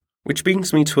Which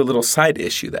brings me to a little side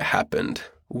issue that happened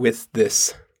with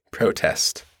this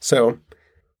protest. So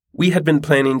we had been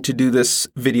planning to do this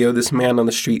video, this man on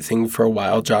the street thing for a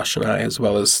while, Josh and I, as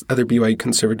well as other BYU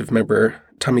conservative member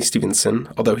Tommy Stevenson,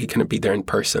 although he couldn't be there in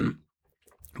person.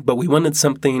 But we wanted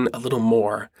something a little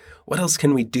more. What else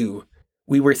can we do?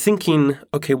 We were thinking,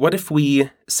 okay, what if we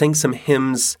sang some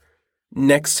hymns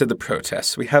next to the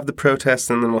protest? We have the protest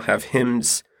and then we'll have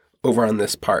hymns over on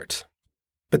this part.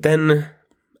 But then,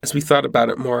 as we thought about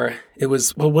it more, it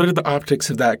was, well, what are the optics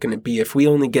of that going to be? If we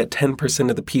only get 10%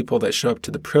 of the people that show up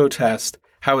to the protest,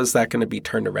 how is that going to be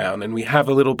turned around? And we have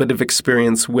a little bit of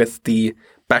experience with the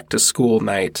back-to-school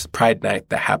night, Pride Night,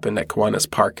 that happened at Kiwanis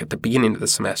Park at the beginning of the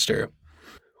semester,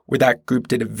 where that group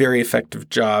did a very effective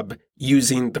job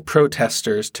using the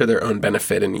protesters to their own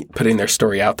benefit and putting their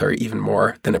story out there even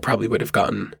more than it probably would have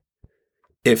gotten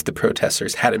if the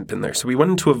protesters hadn't been there. So we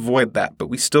wanted to avoid that, but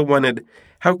we still wanted,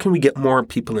 how can we get more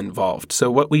people involved?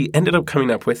 So what we ended up coming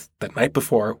up with the night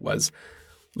before was,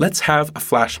 let's have a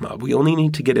flash mob. We only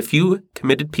need to get a few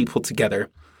committed people together.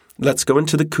 Let's go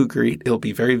into the Cougar Eat. It'll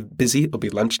be very busy. It'll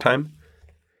be lunchtime.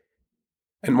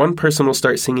 And one person will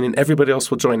start singing and everybody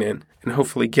else will join in and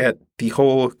hopefully get the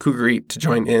whole Cougar Eat to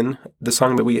join in. The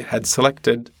song that we had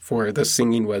selected for the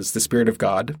singing was The Spirit of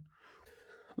God.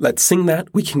 Let's sing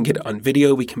that. We can get it on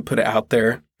video. We can put it out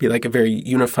there. Be like a very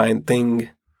unifying thing.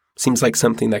 Seems like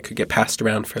something that could get passed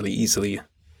around fairly easily.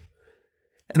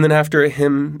 And then after a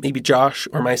hymn, maybe Josh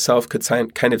or myself could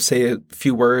kind of say a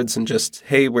few words and just,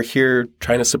 hey, we're here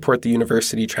trying to support the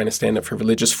university, trying to stand up for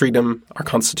religious freedom, our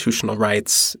constitutional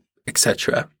rights,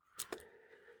 etc.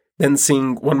 Then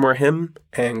sing one more hymn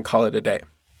and call it a day.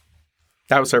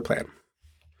 That was our plan.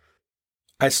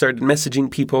 I started messaging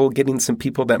people, getting some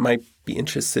people that might be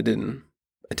interested in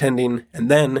attending, and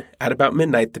then at about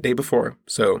midnight the day before,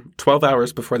 so 12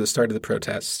 hours before the start of the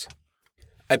protest,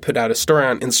 I put out a story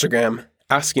on Instagram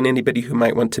asking anybody who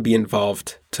might want to be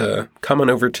involved to come on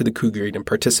over to the Cougar Eat and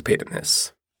participate in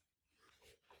this.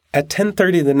 At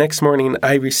 10:30 the next morning,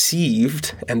 I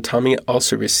received, and Tommy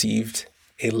also received,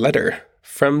 a letter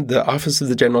from the Office of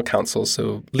the General Counsel,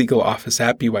 so legal office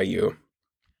at BYU.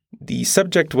 The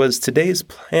subject was today's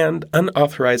planned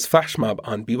unauthorized flash mob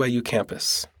on BYU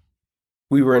campus.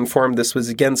 We were informed this was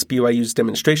against BYU's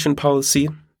demonstration policy.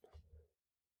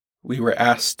 We were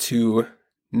asked to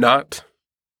not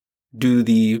do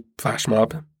the flash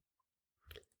mob.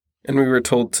 And we were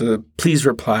told to please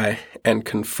reply and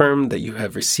confirm that you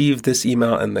have received this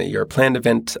email and that your planned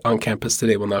event on campus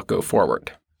today will not go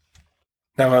forward.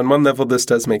 Now, on one level, this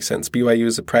does make sense. BYU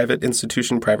is a private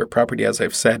institution, private property, as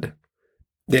I've said.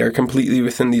 They are completely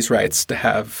within these rights to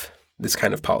have this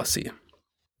kind of policy.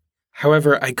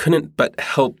 However, I couldn't but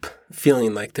help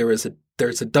feeling like there's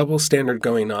a double standard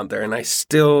going on there, and I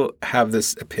still have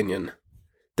this opinion.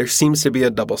 There seems to be a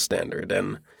double standard,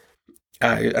 and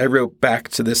I wrote back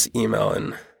to this email,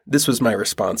 and this was my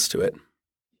response to it.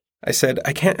 I said,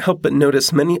 I can't help but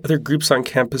notice many other groups on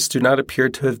campus do not appear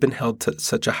to have been held to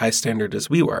such a high standard as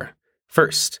we were.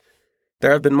 First,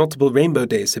 there have been multiple rainbow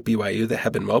days at BYU that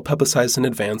have been well publicized in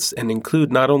advance and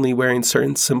include not only wearing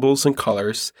certain symbols and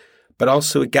colors, but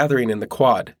also a gathering in the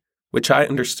quad, which I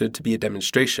understood to be a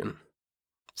demonstration.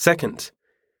 Second,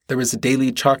 there was a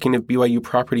daily chalking of BYU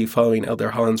property following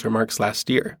Elder Holland's remarks last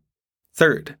year.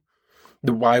 Third,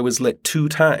 the Y was lit 2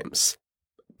 times.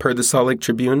 Per the Salt Lake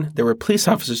Tribune, there were police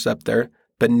officers up there,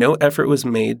 but no effort was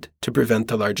made to prevent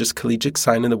the largest collegiate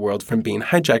sign in the world from being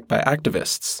hijacked by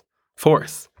activists.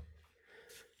 Fourth,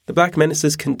 the Black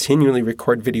Menaces continually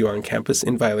record video on campus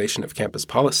in violation of campus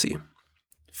policy.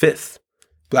 Fifth,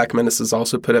 Black Menaces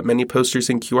also put up many posters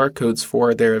and QR codes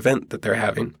for their event that they're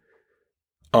having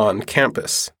on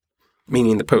campus,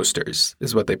 meaning the posters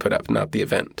is what they put up, not the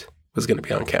event was going to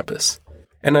be on campus.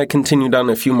 And I continued on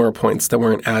a few more points that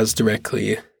weren't as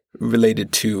directly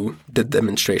related to the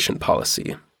demonstration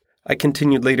policy. I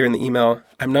continued later in the email,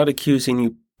 I'm not accusing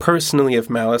you personally of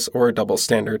malice or a double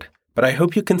standard, but I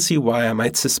hope you can see why I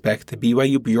might suspect the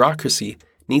BYU bureaucracy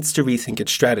needs to rethink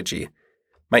its strategy.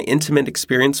 My intimate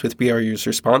experience with BYU's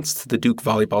response to the Duke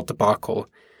volleyball debacle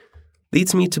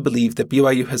leads me to believe that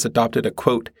BYU has adopted a,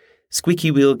 quote,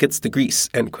 squeaky wheel gets the grease,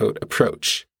 end quote,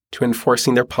 approach to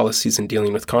enforcing their policies and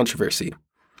dealing with controversy.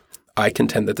 I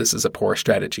contend that this is a poor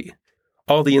strategy.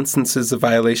 All the instances of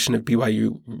violation of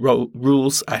BYU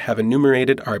rules I have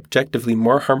enumerated are objectively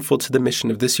more harmful to the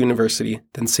mission of this university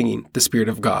than singing The Spirit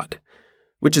of God,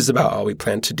 which is about all we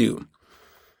plan to do.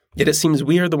 Yet it seems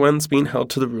we are the ones being held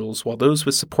to the rules while those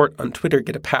with support on Twitter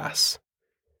get a pass.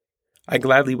 I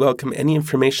gladly welcome any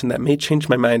information that may change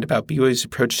my mind about BYU's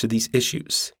approach to these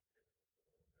issues.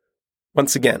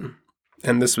 Once again,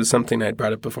 and this was something I'd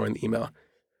brought up before in the email.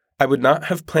 I would not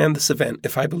have planned this event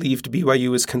if I believed BYU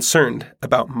was concerned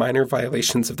about minor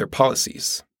violations of their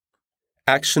policies.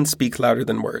 Actions speak louder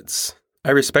than words. I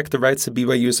respect the rights of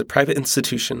BYU as a private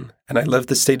institution, and I love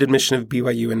the stated mission of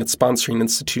BYU and its sponsoring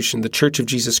institution, the Church of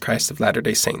Jesus Christ of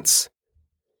Latter-day Saints.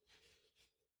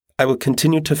 I will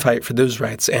continue to fight for those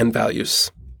rights and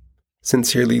values.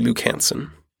 Sincerely, Luke Hansen.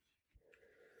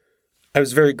 I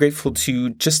was very grateful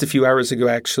to, just a few hours ago,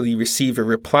 actually receive a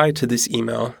reply to this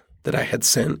email that I had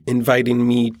sent, inviting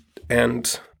me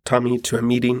and Tommy to a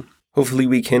meeting. Hopefully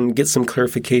we can get some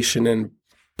clarification and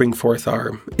bring forth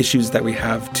our issues that we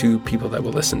have to people that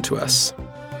will listen to us.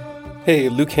 Hey,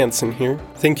 Luke Hansen here.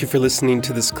 Thank you for listening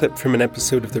to this clip from an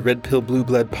episode of the Red Pill Blue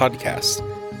Blood podcast.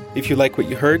 If you like what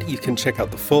you heard, you can check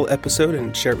out the full episode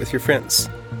and share it with your friends.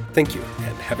 Thank you,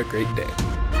 and have a great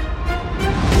day.